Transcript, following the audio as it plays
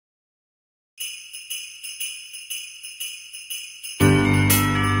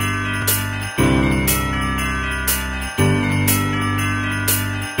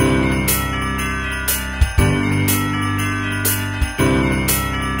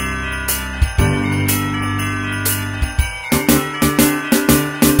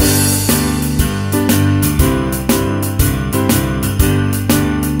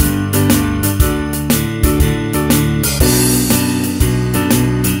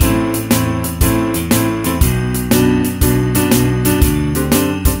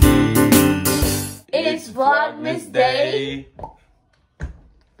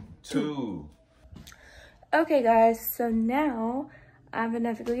2. Okay guys, so now I'm gonna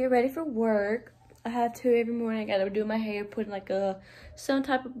have to go get ready for work. I have to every morning. I gotta do my hair, put in like some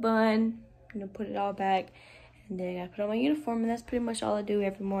type of bun, put it all back, and then I gotta put on my uniform, and that's pretty much all I do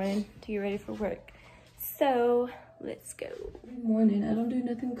every morning to get ready for work. So let's go. Good morning. I don't do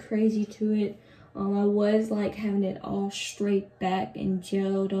nothing crazy to it. I was like having it all straight back and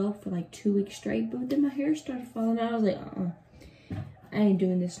gelled up for like 2 weeks straight, but then my hair started falling out. I was like, I ain't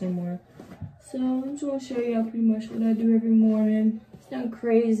doing this no more. So I'm just gonna show y'all pretty much what I do every morning. It's not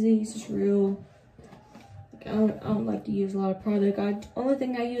crazy, it's just real. Like, I don't like to use a lot of product. Only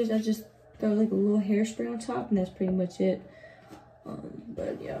thing I use, I just throw like a little hairspray on top, and that's pretty much it.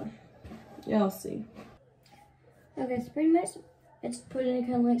 But yeah, y'all see. Okay, so pretty much I just put it in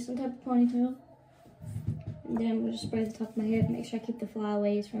kind of like some type of ponytail. And then I'm gonna just spray the top of my hair to make sure I keep the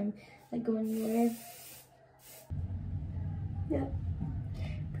flyaways from like going anywhere. Yep.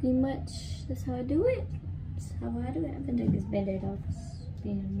 Pretty much that's how I do it. That's how I do it. I'm gonna take this band-aid off. It's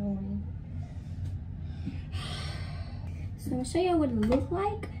being annoying. So I'm gonna show y'all what it looks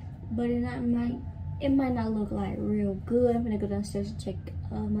like, but it might not look like real good. I'm gonna go downstairs and check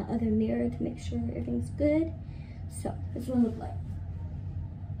my other mirror to make sure everything's good. So this is what it looks like.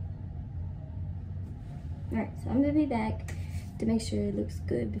 Alright, so I'm gonna be back to make sure it looks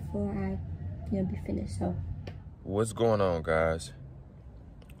good before I, be finished. So what's going on, guys?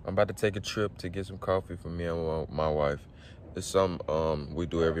 I'm about to take a trip to get some coffee for me and my wife. It's something we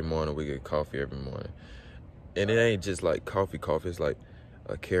do every morning. We get coffee every morning, and it ain't just like coffee. It's like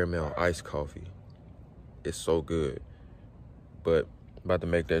a caramel iced coffee. It's so good. But I'm about to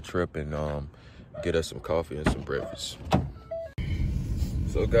make that trip and get us some coffee and some breakfast.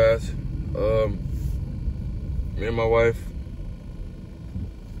 So guys, me and my wife,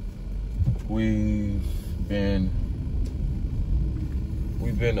 we've been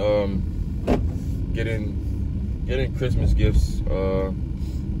getting Christmas gifts for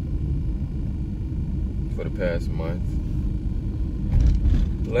the past month.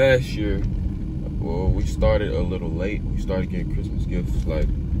 Last year, well, we started a little late. We started getting Christmas gifts like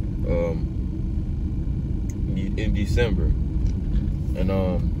in December, and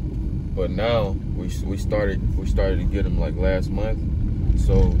but now we started to get them like last month.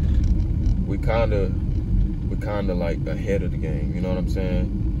 So we kind of like ahead of the game, you know what I'm saying?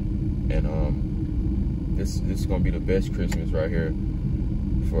 And this is gonna be the best Christmas right here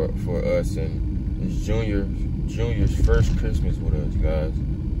for us, and it's Junior's first Christmas with us, guys.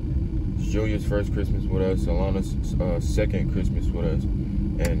 It's Junior's first Christmas with us, Alana's second Christmas with us,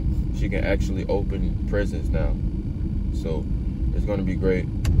 and she can actually open presents now. So it's gonna be great,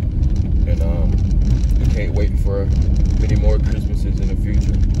 and we can't wait for many more Christmases in the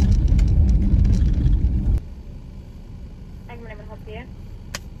future.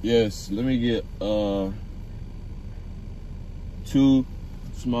 Yes, let me get 2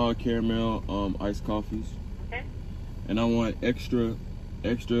 small caramel iced coffees. Okay. And I want extra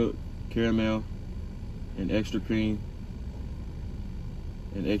caramel and extra cream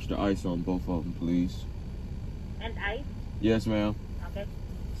and extra ice on both of them, please. And ice? Yes, ma'am. Okay.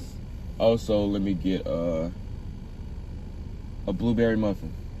 Also, let me get a blueberry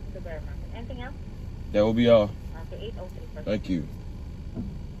muffin. Blueberry muffin. Anything else? That will be all. Okay, 803. Thank you.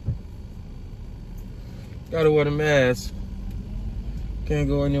 Gotta wear the mask. Can't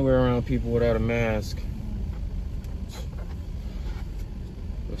go anywhere around people without a mask.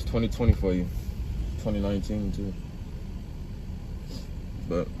 It's 2020 for you. 2019 too.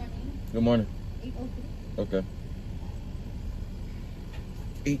 But good morning. 803. Okay.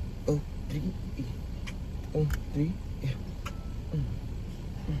 803. 803.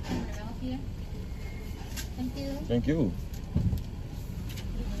 Yeah. Thank you. Thank you.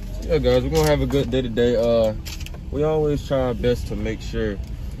 Yeah, guys, we're gonna have a good day today. We always try our best to make sure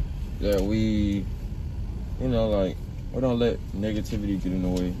that we, like, we don't let negativity get in the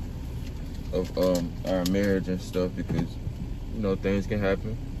way of our marriage and stuff, because things can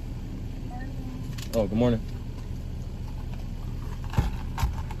happen. Oh, good morning.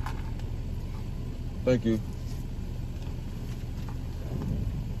 Thank you.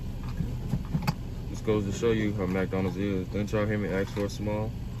 This goes to show you how McDonald's is. Didn't y'all hear me ask for a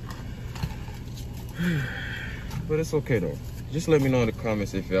small? But it's okay though. Just let me know in the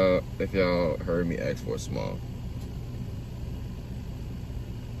comments if y'all heard me ask for a small.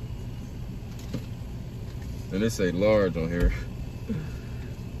 And it say large on here.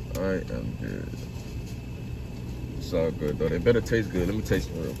 Alright, I'm good. It's all good though. They better taste good. Let me taste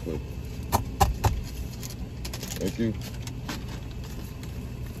them real quick. Thank you.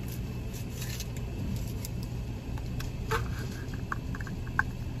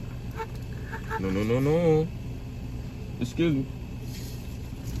 No. Excuse me.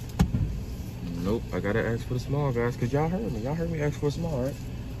 Nope, I gotta ask for the small, guys, because y'all heard me. Y'all heard me ask for a small, right?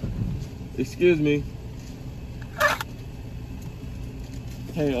 Excuse me.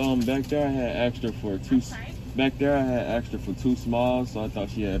 Hey, back there I had extra for two. Back there I had extra for 2 smalls, so I thought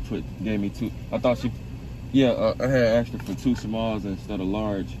she had gave me 2. I thought she, yeah, I had extra for 2 smalls instead of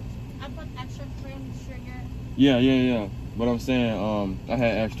large. I put extra cream, sugar. Yeah. But I'm saying, I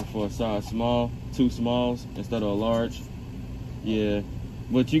had extra for a size small, 2 smalls instead of a large. Yeah,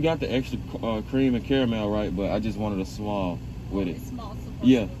 but you got the extra cream and caramel, right? But I just wanted a small with it. Small,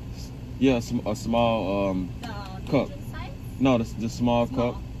 yeah, a small cup. Size? No, the small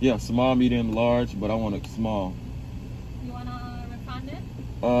cup. Yeah, small, medium, large, but I want a small. You wanna refund it?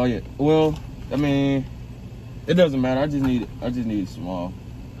 Yeah. Well, I mean, it doesn't matter. I just need small.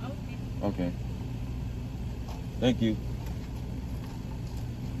 Okay. Thank you.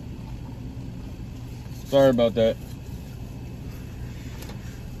 Sorry about that.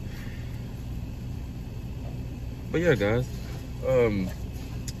 But yeah, guys, I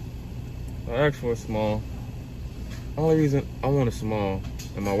asked for a small. Only reason I want a small,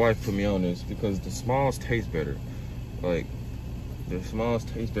 and my wife put me on this, because the smalls taste better. Like, the smalls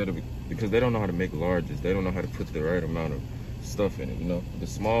taste better because they don't know how to make larges. They don't know how to put the right amount of stuff in it, you know? The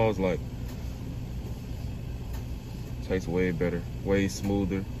smalls, like, taste way better, way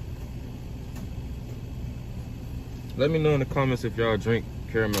smoother. Let me know in the comments if y'all drink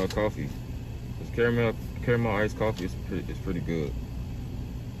caramel coffee. Because caramel iced coffee is pretty good.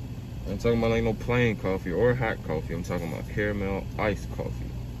 I'm talking about like no plain coffee or hot coffee. I'm talking about caramel iced coffee.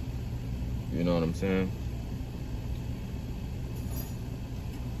 You know what I'm saying?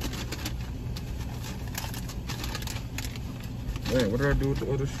 Man, what did I do with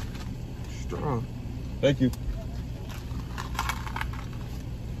the other straw? Thank you.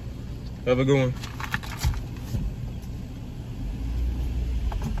 Have a good one.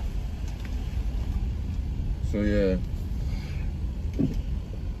 So yeah.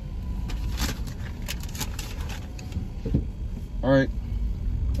 All right,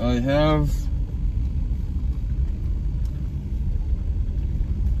 I have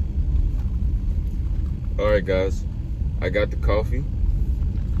all right, guys, I got the coffee.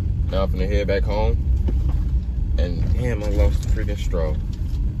 Now I'm gonna head back home, and damn, I lost the freaking straw.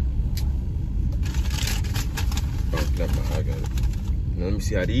 Oh, never mind, I got it. Now let me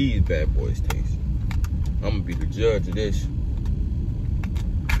see how these bad boys taste. I'm gonna be the judge of this.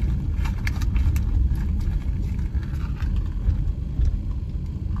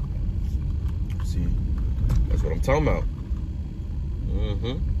 See, that's what I'm talking about.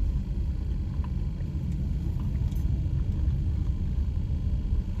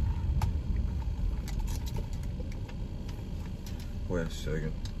 Wait a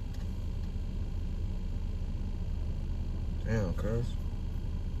second. Damn, cuz.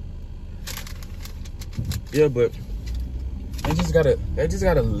 Yeah, but they just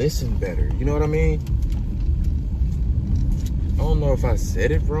gotta listen better. You know what I mean? I don't know if I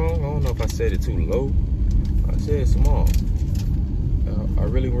said it wrong. I don't know if I said it too low. I said small. I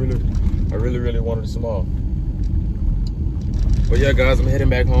really wanted small. But yeah, guys, I'm heading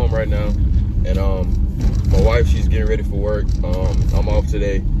back home right now, and my wife, she's getting ready for work. I'm off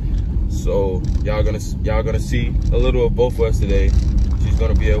today, so y'all gonna see a little of both of us today. She's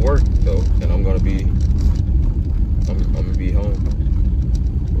gonna be at work though, and I'm gonna be home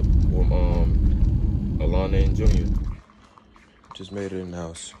with Alana and Junior. Just made it in the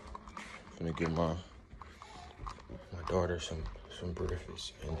house. Gonna give my daughter some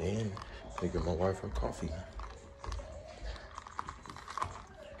breakfast, and then gonna give my wife her coffee.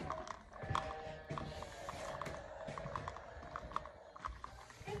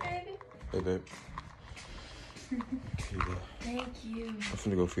 Hey, babe. Thank you. I'm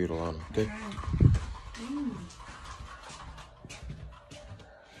finna go feed Alana, okay?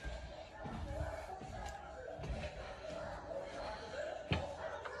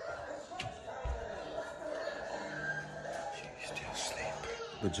 She's still sleeping.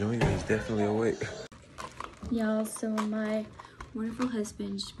 But Junior is definitely awake. Y'all, so my wonderful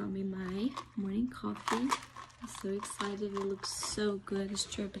husband just brought me my morning coffee. I'm so excited. It looks so good. It's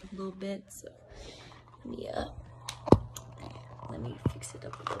dripping a little bit, so let me fix it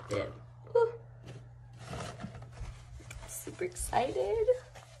up a little bit. Woo. Super excited.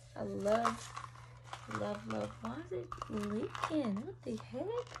 I love. Why is it leaking? What the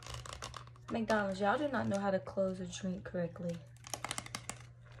heck? McDonald's, y'all do not know how to close a drink correctly.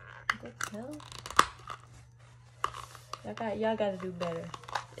 What the hell? Y'all gotta do better.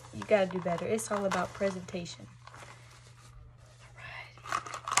 You gotta do better. It's all about presentation.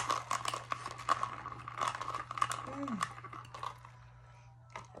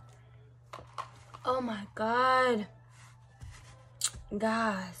 Oh my God.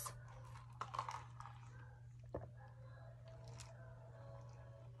 Guys. Oh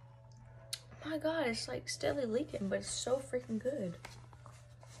my God, it's like steadily leaking, but it's so freaking good.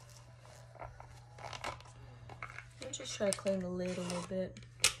 Let me just try to clean the lid a little bit.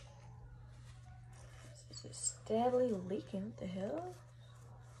 This is steadily leaking. What the hell?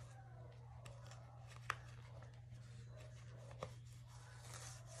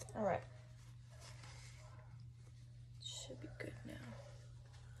 All right. Should be good now.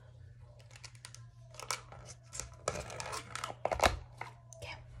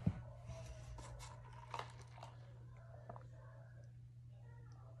 Okay.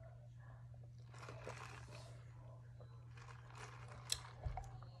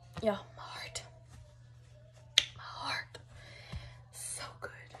 Yeah, my heart. My heart. So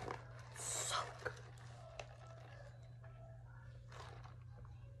good. So good.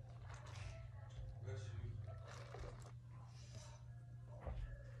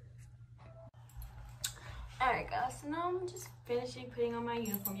 Alright guys, so now I'm just finishing putting on my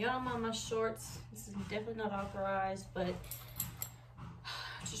uniform. Y'all know my shorts. This is definitely not authorized, but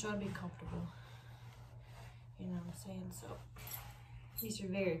I just try to be comfortable. You know what I'm saying? So these are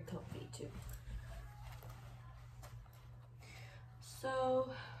very comfy too.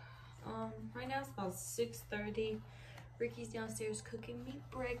 So right now it's about 6:30. Ricky's downstairs cooking me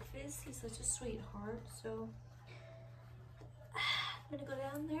breakfast. He's such a sweetheart. So I'm gonna go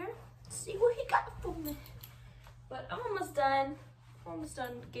down there and see what he got for me. But I'm almost done. Almost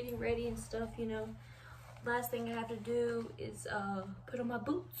done getting ready and stuff, you know. Last thing I have to do is put on my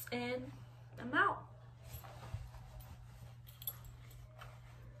boots and I'm out.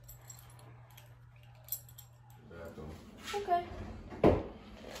 Okay.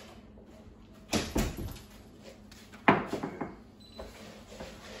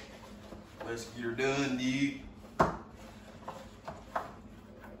 Let's get her done, dude.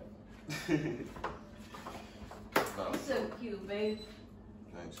 You're so cute, babe.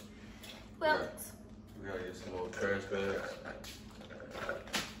 Thanks. Well, We gotta get some more trash bags.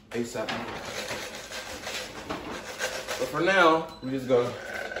 ASAP. But for now, we just gonna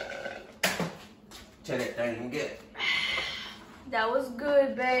tear that thing and get it. that was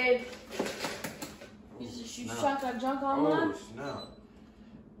good, babe. You shot that junk online? Oh, snap.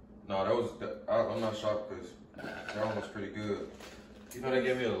 No, that was, I'm not shocked because that one was pretty good. You know they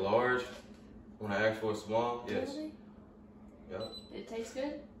gave me a large when I asked for a small? Yes. Really? Yep. Did it taste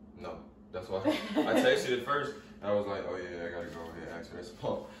good? No. That's why I tasted it first. And I was like, oh yeah, I gotta go ahead and ask for that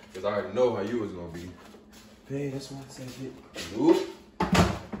small. Because I already know how you was gonna be. Hey, that's why I said it. Whoop. I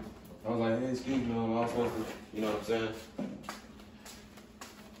was like, hey, excuse me, I'm supposed to, you know what I'm saying?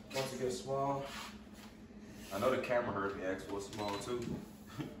 Once you get small, I know the camera heard me ask for a small too.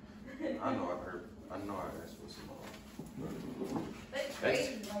 I know I asked for a small. That's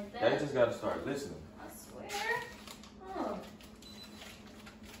crazy like that. They just gotta start listening. I swear. Oh.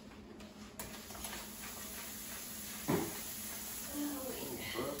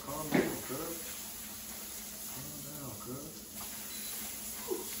 Calm down, cuz. Calm down, cuz.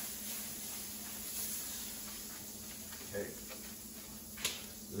 Hey,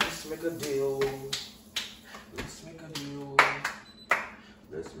 let's make a deal. Let's make a deal.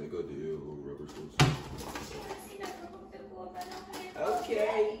 Let's make a deal. Rubber scissors.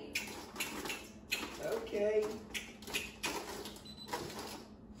 Okay. Okay.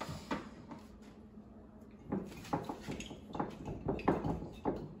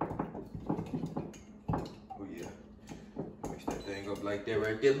 Oh yeah. Mix that thing up like that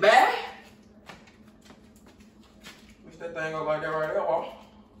right there, back. Mix that thing up like that right there. Oh.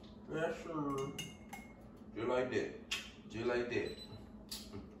 Yes, sir. Just like that. Just like that.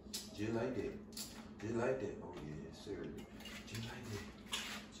 Just like that. Just like that. Oh yeah, sir. Just like that.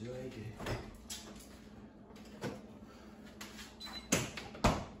 Just like that.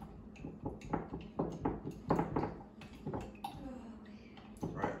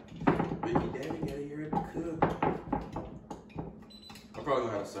 Right. Ricky, Daddy gotta hear it cook. I'm probably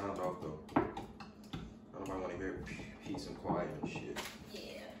gonna have the sound off though. I don't want to hear peace and quiet and shit.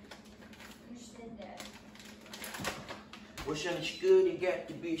 Yeah. Understand that. What's understood, it got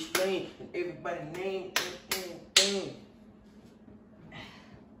to be explained, and everybody name anything.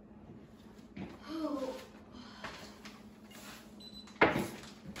 Oh. Can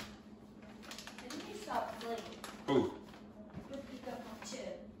you stop playing? Who? Pick up my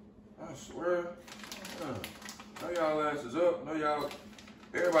chip. I swear. Know y'all asses up. Know y'all.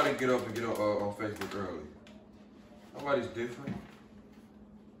 Everybody get up and get on Facebook early. Nobody's different.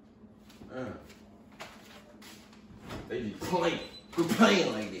 They just playing. Quit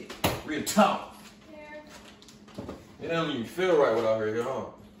playing like that. Real talk. It don't even feel right without her here, huh?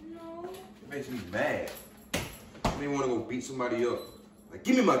 No. It makes me mad. I mean, want to go beat somebody up. Like,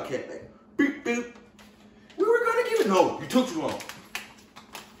 give me my cat back. Beep, beep. We were gonna give it. No, you took too long.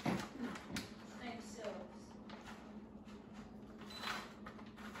 Thanks, so.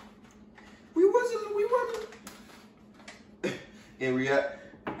 We wasn't. In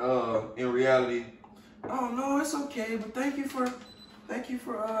reality, oh no, it's okay. But thank you for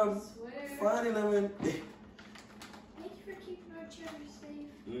finding them and. Thank you for keeping our children safe.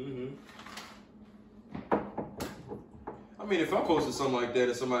 I mean, if I posted something like that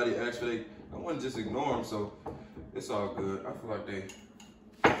and somebody actually, I wouldn't just ignore them. So it's all good. I feel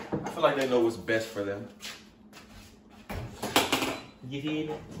like they know what's best for them. You hear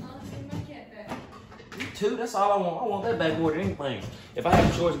me? I'll take my cat back. Me too. That's all I want. I want that back more than anything. If I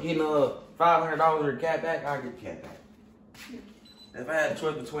had a choice of getting $500 or a cat back, I'd get the cat back. If I had a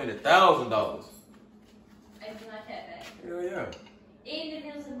choice between $1,000, I'd get my cat back. hell yeah. Even if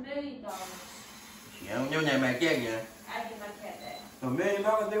it was $1 million, I don't know that back yet, yeah. I'd get my cat back. $1 million,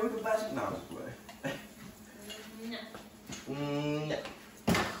 then we could buy some dollars, boy. No. No.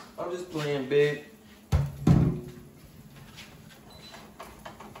 I'm just playing big.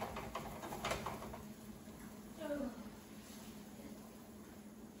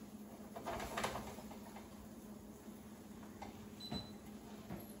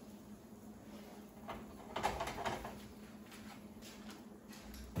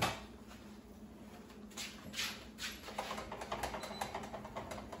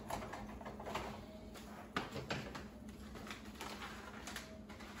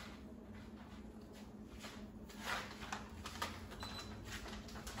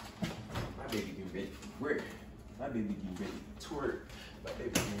 My baby getting ready to work. My baby getting ready to twerk. My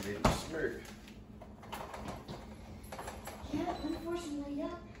baby getting ready to smirk. Yeah, unfortunately,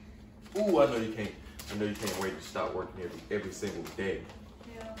 yeah. Ooh, I know you can't wait to stop working every single day.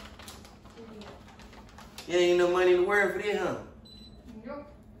 Yeah. You ain't no money in the world for this, huh? Nope.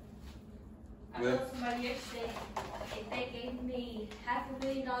 I Yeah. told somebody yesterday, if they gave me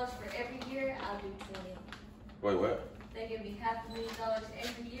 $500,000 for every year, I'll do 20. Wait, what? If they give me $500,000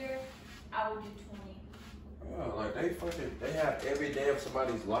 every year, I will do 20. Yeah, like they have every day of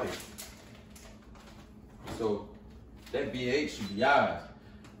somebody's life. So that BH should be ours.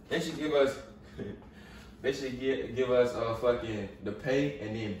 They should give us fucking the pay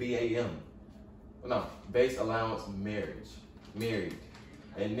and then BAM. No, base allowance marriage. Married.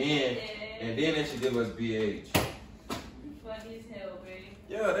 And then they should give us BH. Funny as hell, baby.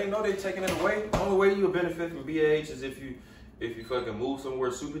 Yeah, they know they're taking it away. The only way you will benefit from BH is if you fucking move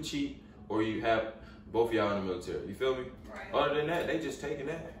somewhere super cheap or you have both of y'all in the military. You feel me? Right. Other than that, they just taking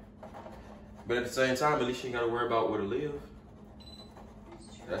that. But at the same time, at least you ain't gotta worry about where to live.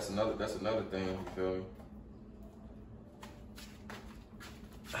 That's another thing, you feel me?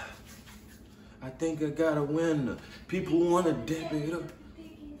 I think I got a winner. People wanna dap it up.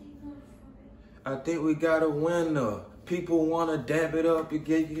 I think we got a winner. People wanna dab it up. You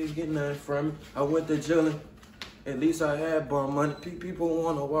get nothing from me. I went to jail. At least I had bar money. People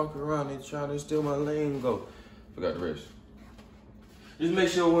wanna walk around and trying to steal my lingo. Forgot the rest. Just make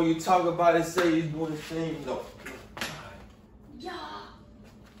sure when you talk about it, say you're doing the thing. No. Yeah.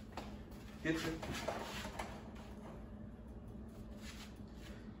 Get you.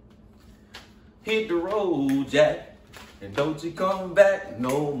 Hit the road, Jack, and don't you come back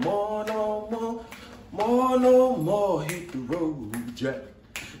no more, no more, no more. Hit the road, Jack,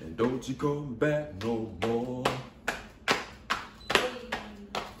 and don't you come back no more.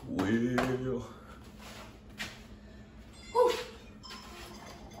 Well, whew.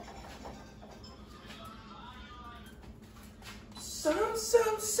 Some.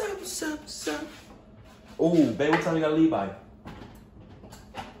 Oh, babe, what time you gotta leave by?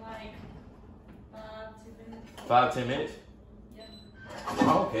 Like 2 minutes. 5-10 minutes? Yep.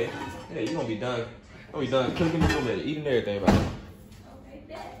 Oh, okay. Yeah, you gonna be done. Cooking, you gonna be eating everything, right? Okay,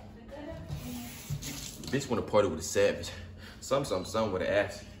 bet. Bitch wanna party with a savage. Some with an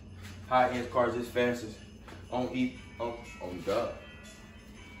ass. High-end cars just fast as on God.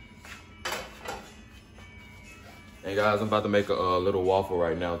 Hey guys, I'm about to make a little waffle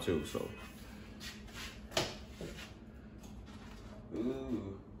right now too, so.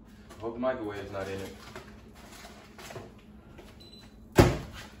 Ooh, hope the microwave's not in it.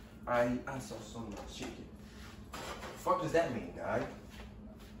 I saw so much chicken. The fuck does that mean, guy?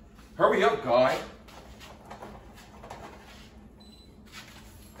 Hurry up, guy.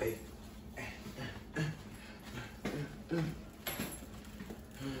 Hey.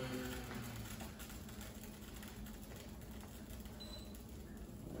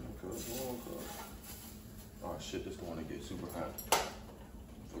 Oh shit, this one to get super hot.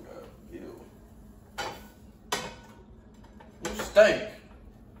 Forgot. Ew. You stink.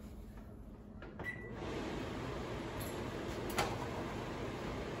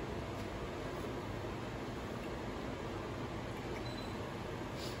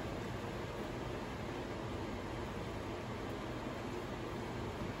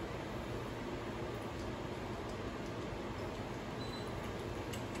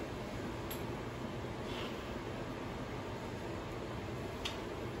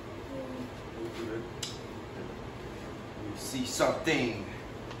 See something.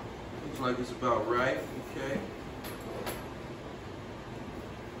 Looks like it's about right. Okay.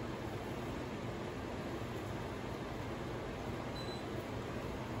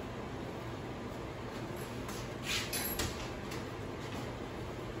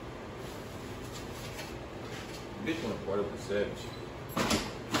 Bitch wanna part up the savage.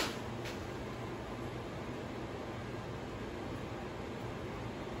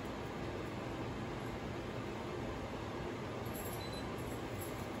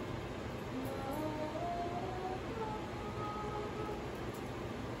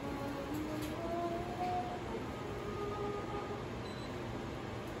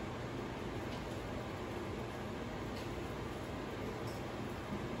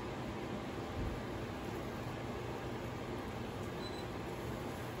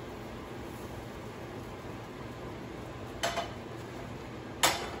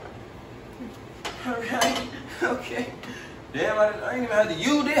 Alright, okay. Damn, I ain't even had to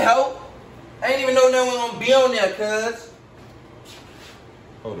use this help. I ain't even know no one gonna be on there, cuz.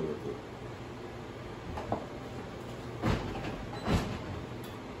 Hold it real quick.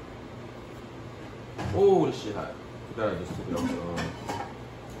 Oh, this shit hot. Forgot I just took it off.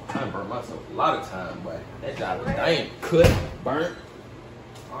 I done burnt myself a lot of time, but that job was damn cut, burnt.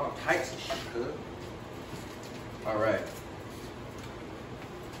 All types of shit, cuz. Alright.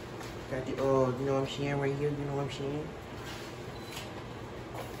 Got the, you know what I'm saying, right here, you know what I'm saying?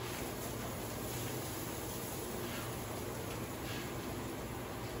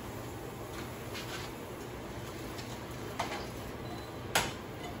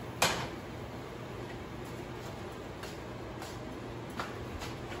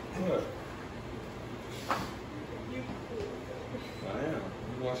 What? I am. Look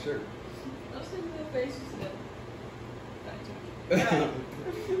at my shirt. I'll send you the face you said.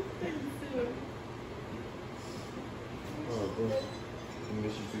 Oh, bro. I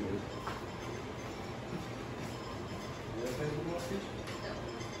miss you too, man. You got anything more fish?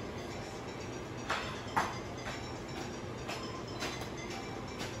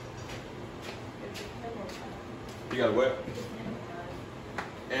 You got a what?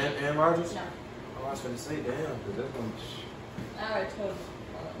 And Rogers? No. Oh, I was gonna say, damn, because that's gonna. I already told him.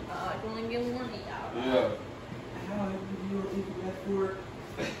 I can only get one eat out. Yeah. How you don't think you got four?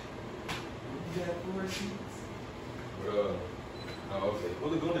 You got 4 sheets? Oh, okay. Well,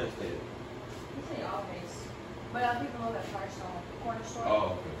 they're going to stay. You say always. But people know that Firestone, the corner store.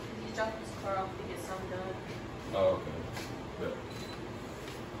 Oh, okay. He dropped his car off to get some done. Oh, okay. But.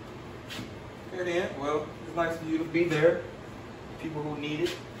 Here then, well, it's nice for you to be there. People who need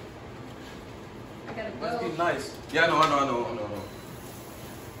it. I gotta Must go. be nice. Yeah, I know.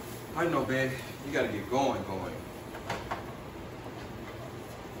 I know, babe. You gotta get going.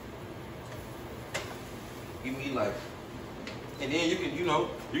 Give me like, and then you can,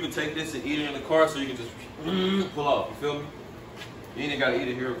 you can take this and eat it in the car, so you can just pull off. You feel me? You ain't gotta eat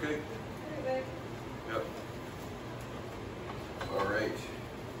it here, okay? Okay. Yep. All right.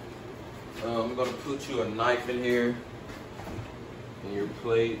 I'm gonna put you a knife in here, in your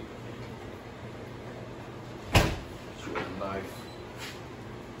plate. Put you a knife.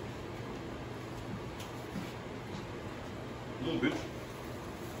 Bitch.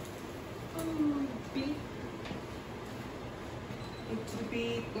 Beef. Into the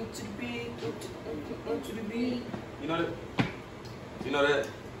beat, into the beat, into the beat. You know that?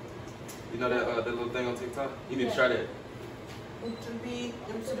 That little thing on TikTok? You need to try that. Into the beat,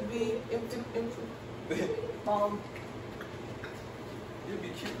 into the beat, into. You'd be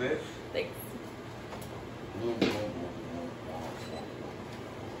cute, man. Thanks.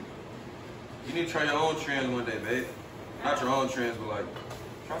 You need to try your own trends one day, babe. Not your own trends, but like,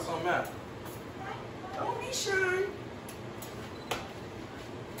 try something out. Don't be shy.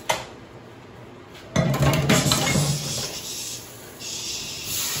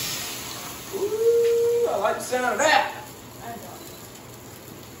 Ooh, I like the sound of that. I don't.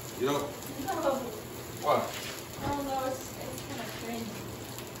 You know? No. Why? I don't know. It's kind of cringy.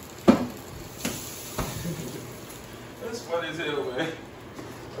 That's funny as hell, man.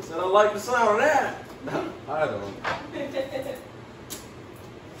 I said I like the sound of that. I don't.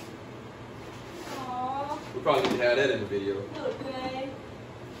 Aww. We probably need to have that in the video. Look good.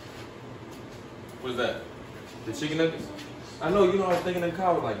 What is that? The chicken nuggets? I know, you know, I was thinking in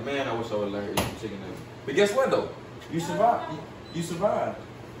college, like, man, I wish I would learn to eat some chicken nuggets. But guess what, though? You survived. You survived.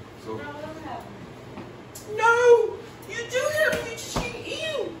 So. No! You do have to just eat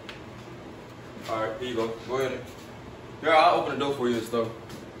you. All right, here you go. Go ahead. Here, I'll open the door for you and stuff.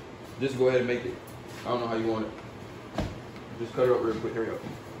 Just go ahead and make it. I don't know how you want it. Just cut it up real quick. Hurry up.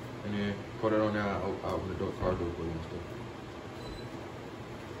 And then put it on there. I'll open the door, car door for you and stuff.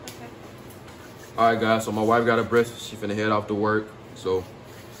 Okay. All right, guys. So my wife got her breakfast. She finna head off to work. So.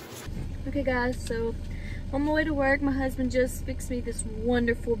 Okay, guys. So on my way to work, my husband just fixed me this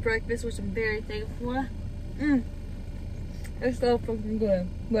wonderful breakfast, which I'm very thankful for. It's so fucking good.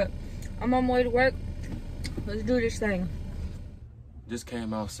 But I'm on my way to work. Let's do this thing. Just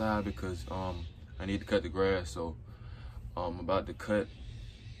came outside because I need to cut the grass, so I'm about to cut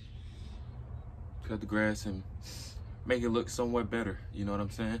the grass and make it look somewhat better. You know what I'm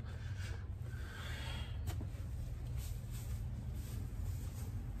saying?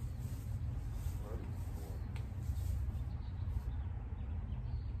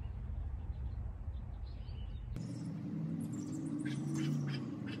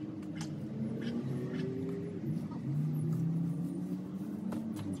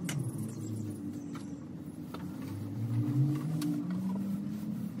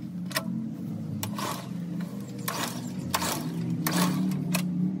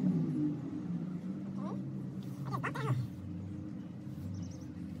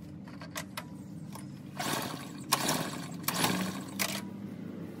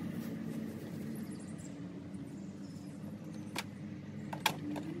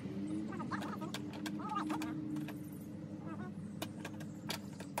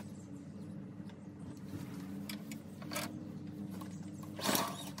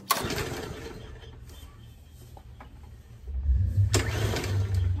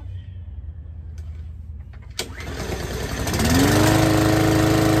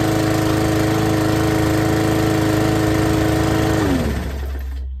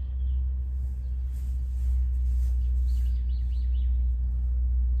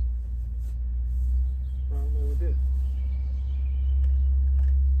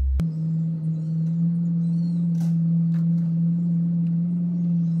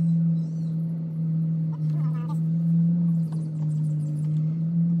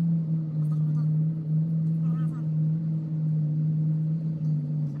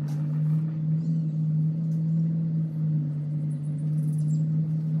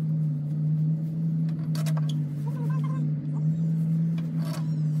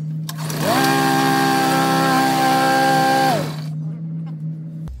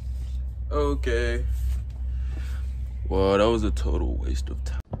 Okay. Well, that was a total waste of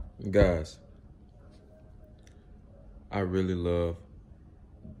time. Guys, I really love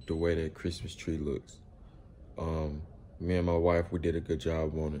the way that Christmas tree looks. Me and my wife, we did a good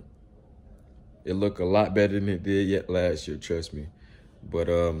job on it. It looked a lot better than it did yet last year, trust me. But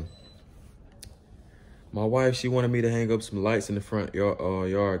my wife, she wanted me to hang up some lights in the front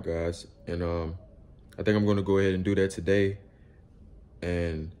yard, guys. And I think I'm gonna go ahead and do that today.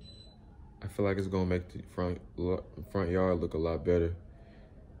 And I feel like it's gonna make the front yard look a lot better,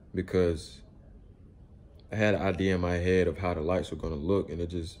 because I had an idea in my head of how the lights were gonna look, and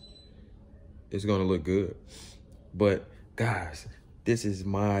it's gonna look good. But guys, this is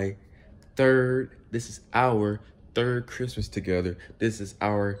our third Christmas together. This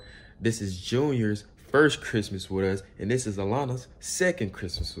is Junior's first Christmas with us, and this is Alana's second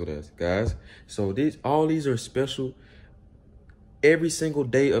Christmas with us, guys. So all these are special. Every single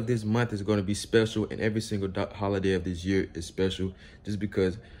day of this month is going to be special, and every single holiday of this year is special, just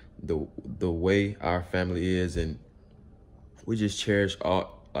because the way our family is, and we just cherish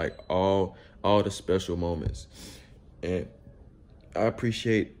all the special moments. And I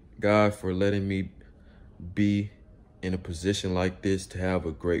appreciate God for letting me be in a position like this to have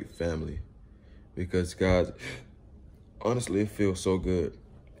a great family, because guys, honestly, it feels so good.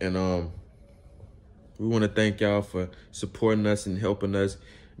 And we want to thank y'all for supporting us and helping us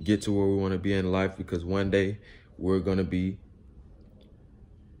get to where we want to be in life, because one day we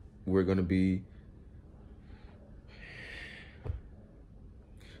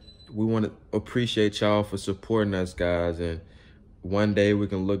want to appreciate y'all for supporting us, guys, and one day we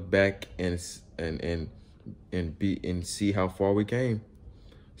can look back and see how far we came.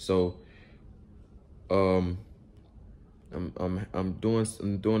 So I'm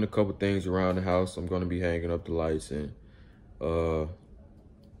doing a couple things around the house. I'm gonna be hanging up the lights, and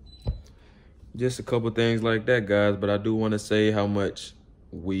just a couple things like that, guys. But I do want to say how much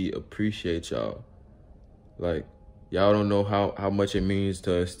we appreciate y'all. Like, y'all don't know how much it means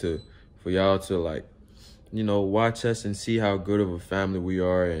to us for y'all to, like, you know, watch us and see how good of a family we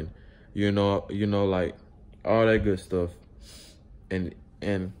are, and you know, like, all that good stuff. And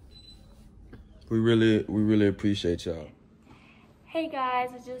we really appreciate y'all. Hey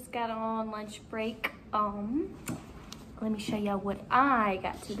guys, I just got on lunch break. Let me show y'all what I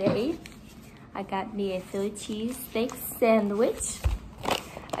got today. I got me a Philly cheesesteak sandwich.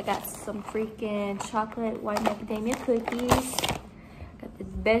 I got some freaking chocolate white macadamia cookies. Got the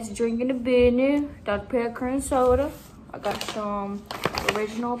best drink in the business, Dr. Pepper soda. I got some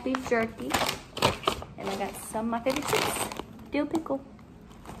original beef jerky. And I got some of my favorite chips, dill pickle.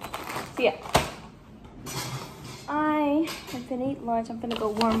 So yeah. I am finna eat lunch. I'm finna go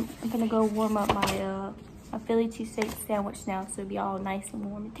warm up my my Philly cheesesteak sandwich now, so it'll be all nice and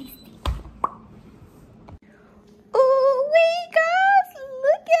warm and tasty. Ooh wee, guys,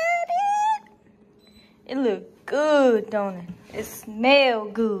 look at it. It look good, don't it? It smell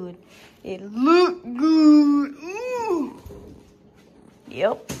good. It look good. Ooh.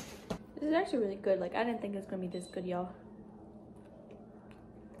 Yep. This is actually really good. Like, I didn't think it was gonna be this good, y'all.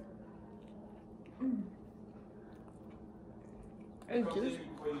 It's juicy.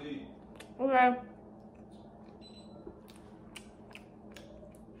 Okay.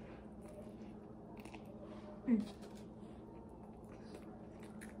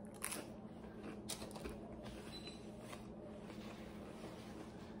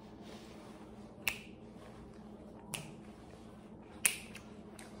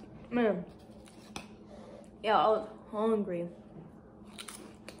 Man. Yeah, I was hungry.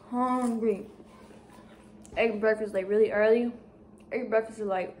 I ate breakfast like really early. I ate breakfast at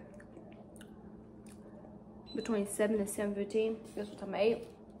like between 7 and 7:15. That's what time I ate.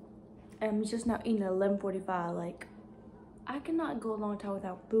 And I'm just now eating at 11:45. Like, I cannot go a long time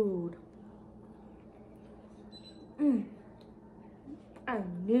without food. I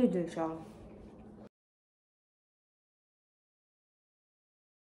need this, y'all.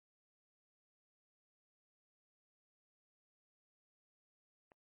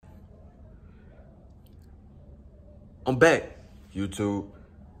 I'm back, YouTube.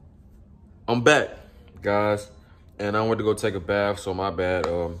 I'm back, guys. And I went to go take a bath, so my bad.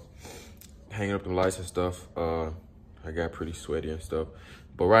 Hanging up the lights and stuff. I got pretty sweaty and stuff.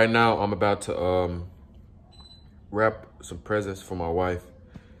 But right now, I'm about to wrap some presents for my wife.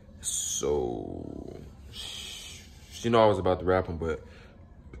 So, she know I was about to wrap them, but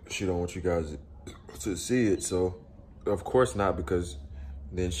she don't want you guys to see it. So, of course not, because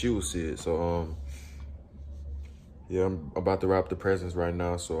then she will see it. So, yeah, I'm about to wrap the presents right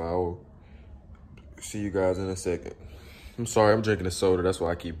now, so I will see you guys in a second. I'm sorry, I'm drinking a soda. That's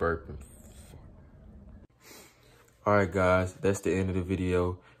why I keep burping. All right, guys, that's the end of the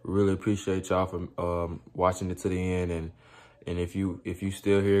video. Really appreciate y'all for watching it to the end. And if you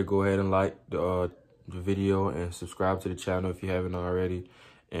still here, go ahead and like the video and subscribe to the channel if you haven't already.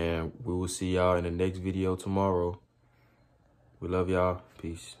 And we will see y'all in the next video tomorrow. We love y'all.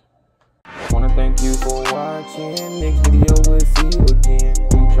 Peace. I want to thank you for watching. Next video, we'll see you again.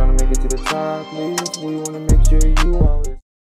 We trying to make it to the top, please. We want to